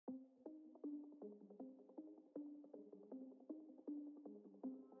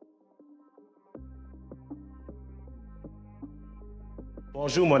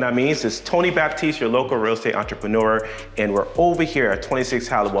Bonjour, mon amis. It's Tony Baptiste, your local real estate entrepreneur, and we're over here at 26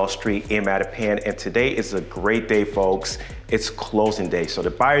 Hallowell Street in Mattapan, and today is a great day, folks. It's closing day, so the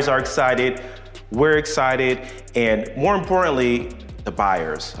buyers are excited, we're excited, and more importantly, the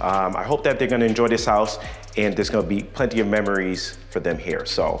buyers. I hope that they're gonna enjoy this house, and there's gonna be plenty of memories for them here.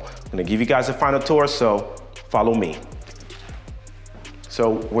 So I'm gonna give you guys a final tour, so follow me. So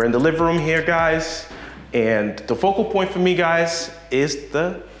we're in the living room here, guys. And the focal point for me, guys, is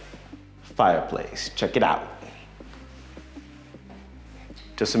the fireplace. Check it out.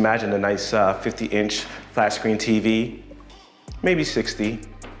 Just imagine a nice 50-inch flat screen TV, maybe 60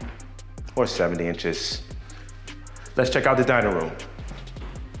 or 70 inches. Let's check out the dining room.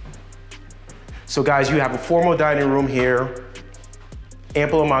 So guys, you have a formal dining room here,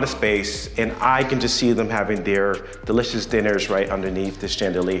 ample amount of space, and I can just see them having their delicious dinners right underneath this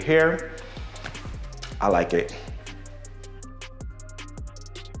chandelier here. I like it.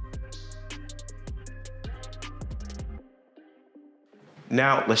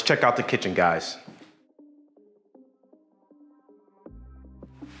 Now, let's check out the kitchen, guys.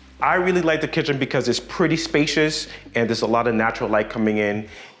 I really like the kitchen because it's pretty spacious and there's a lot of natural light coming in,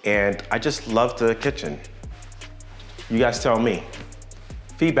 and I just love the kitchen. You guys tell me.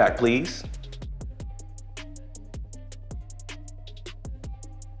 Feedback, please.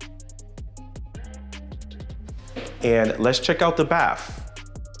 And let's check out the bath.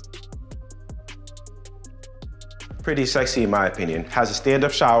 Pretty sexy in my opinion. Has a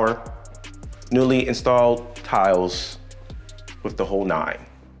stand-up shower, newly installed tiles with the whole nine.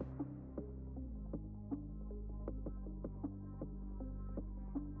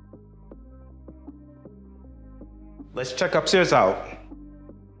 Let's check upstairs out.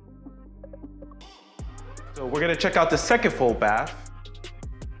 So we're gonna check out the second full bath.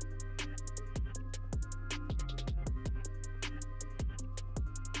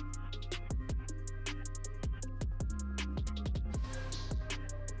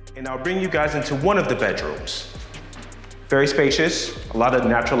 And I'll bring you guys into one of the bedrooms. Very spacious, a lot of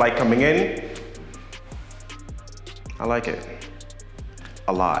natural light coming in. I like it,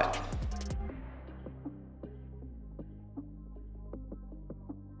 a lot.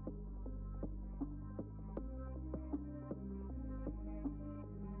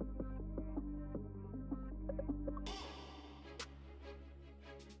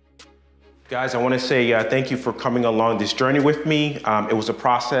 Guys, I want to say thank you for coming along this journey with me. It was a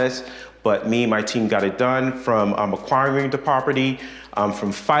process, but me and my team got it done, from acquiring the property,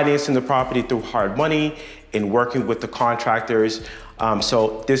 from financing the property through hard money, and working with the contractors.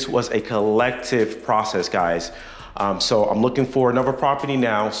 So this was a collective process, guys. So I'm looking for another property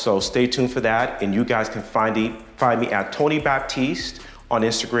now, so stay tuned for that. And you guys can find me at Tony Baptiste on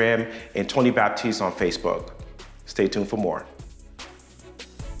Instagram and Tony Baptiste on Facebook. Stay tuned for more.